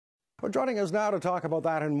Well, joining us now to talk about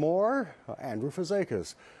that and more, Andrew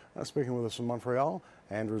Fazekas. Speaking with us from Montreal.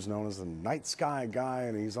 Andrew's known as the night sky guy,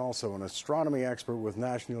 and he's also an astronomy expert with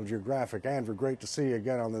National Geographic. Andrew, great to see you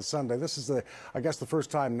again on this Sunday. This is, I guess, the first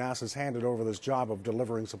time NASA's handed over this job of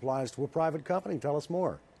delivering supplies to a private company. Tell us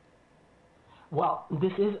more. Well,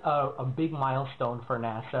 this is a big milestone for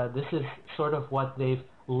NASA. This is sort of what they've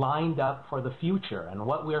lined up for the future. And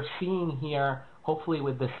what we're seeing here, hopefully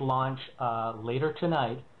with this launch later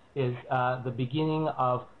tonight, is the beginning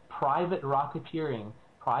of private rocketeering,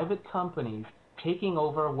 private companies taking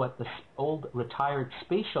over what the old retired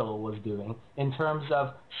space shuttle was doing in terms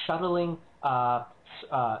of shuttling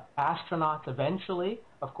astronauts eventually,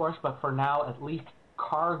 of course, but for now at least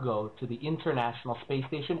cargo to the International Space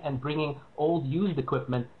Station and bringing old used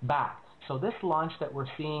equipment back. So this launch that we're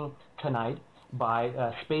seeing tonight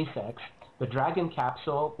by SpaceX, the Dragon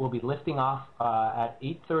capsule will be lifting off at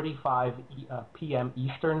 8:35 p.m.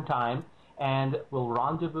 Eastern Time and will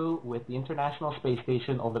rendezvous with the International Space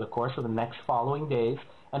Station over the course of the next following days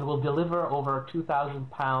and will deliver over 2,000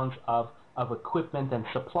 pounds of equipment and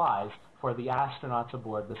supplies for the astronauts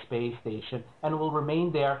aboard the space station and will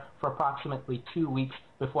remain there for approximately 2 weeks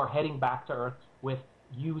before heading back to Earth with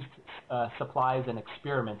used supplies and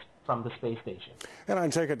experiments from the space station. And I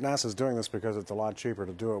take it NASA's doing this because it's a lot cheaper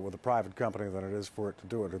to do it with a private company than it is for it to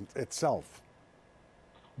do it itself.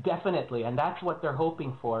 Definitely, and that's what they're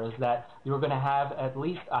hoping for, is that you're going to have at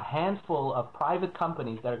least a handful of private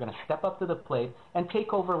companies that are going to step up to the plate and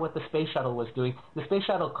take over what the space shuttle was doing. The space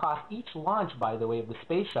shuttle cost, each launch, by the way, of the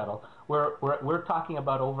space shuttle, we're talking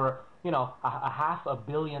about over, a $500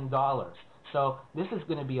 million. So this is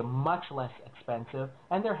going to be a much less expensive,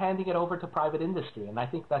 and they're handing it over to private industry. And I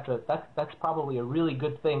think that's probably a really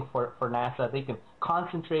good thing for NASA. They can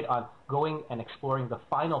concentrate on going and exploring the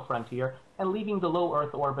final frontier and leaving the low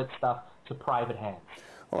Earth orbit stuff to private hands.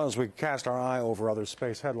 Well, as we cast our eye over other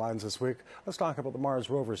space headlines this week, let's talk about the Mars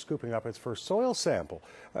rover scooping up its first soil sample.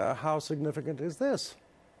 How significant is this?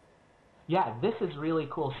 Yeah, this is really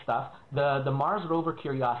cool stuff. The Mars rover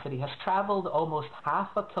Curiosity has traveled almost half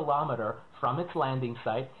a kilometer from its landing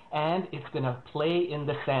site, and it's going to play in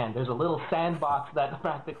the sand. There's a little sandbox, that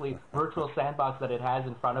practically virtual sandbox that it has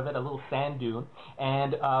in front of it, a little sand dune,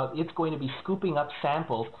 and it's going to be scooping up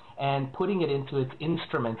samples and putting it into its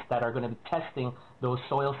instruments that are going to be testing those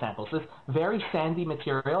soil samples. This very sandy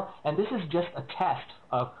material, and this is just a test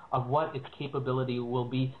of what its capability will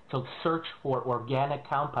be to search for organic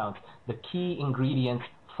compounds, the key ingredients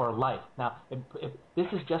for life. Now, if this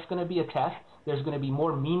is just going to be a test, there's going to be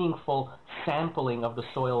more meaningful sampling of the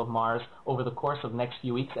soil of Mars over the course of the next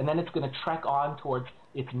few weeks, and then it's going to trek on towards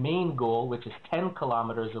its main goal, which is 10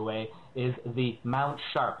 kilometers away, is the Mount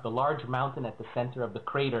Sharp, the large mountain at the center of the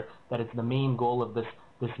crater that is the main goal of this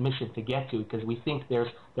mission to get to, because we think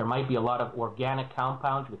there might be a lot of organic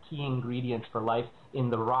compounds, the key ingredients for life, in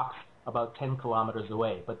the rocks about 10 kilometers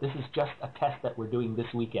away. But this is just a test that we're doing this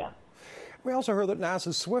weekend. We also heard that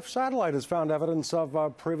NASA's SWIFT satellite has found evidence of a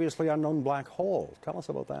previously unknown black hole. Tell us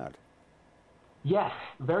about that. Yes,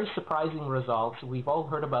 very surprising results. We've all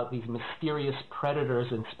heard about these mysterious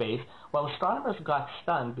predators in space. Well, astronomers got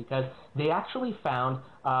stunned because they actually found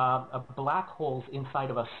black holes inside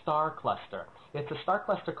of a star cluster. It's a star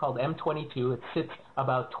cluster called M22. It sits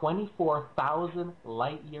about 24,000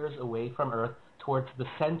 light years away from Earth towards the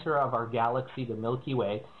center of our galaxy, the Milky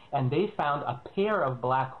Way, and they found a pair of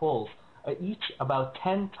black holes, each about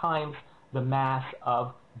 10 times the mass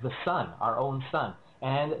of the sun, our own sun.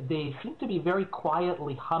 And they seem to be very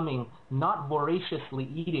quietly humming, not voraciously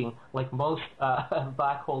eating like most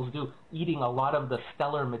black holes do, eating a lot of the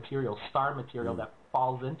stellar material, star material that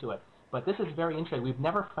falls into it. But this is very interesting. We've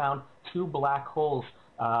never found two black holes,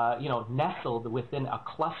 nestled within a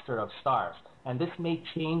cluster of stars. And this may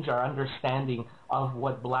change our understanding of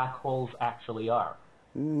what black holes actually are.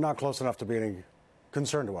 Not close enough to be any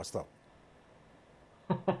concern to us, though.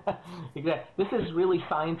 Exactly. This is really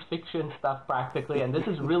science fiction stuff practically, and this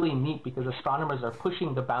is really neat because astronomers are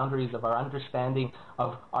pushing the boundaries of our understanding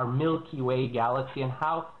of our Milky Way galaxy and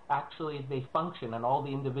how actually they function and all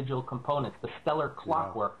the individual components. The stellar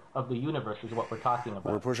clockwork of the universe is what we're talking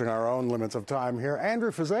about. We're pushing our own limits of time here.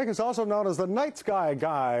 Andrew Fazekas, also known as the night sky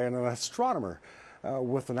guy and an astronomer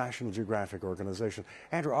with the National Geographic organization.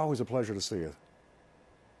 Andrew, always a pleasure to see you.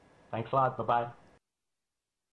 Thanks a lot. Bye-bye.